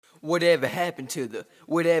Whatever happened to the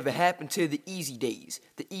easy days?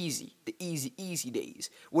 The easy days.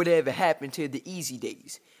 Whatever happened to the easy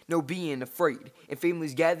days? No being afraid, and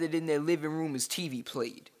families gathered in their living room as TV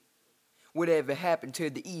played. Whatever happened to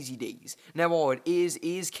the easy days? Now all it is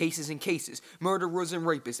cases and cases. Murderers and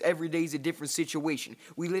rapists, every day's a different situation.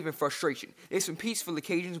 We live in frustration. There's some peaceful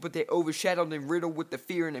occasions, but they're overshadowed and riddled with the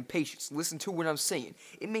fear and impatience. Listen to what I'm saying.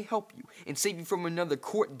 It may help you and save you from another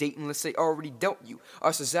court date unless they already dealt you.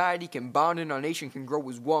 Our society can bond and our nation can grow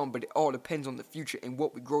as one, but it all depends on the future and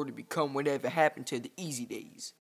what we grow to become. Whatever happened to the easy days?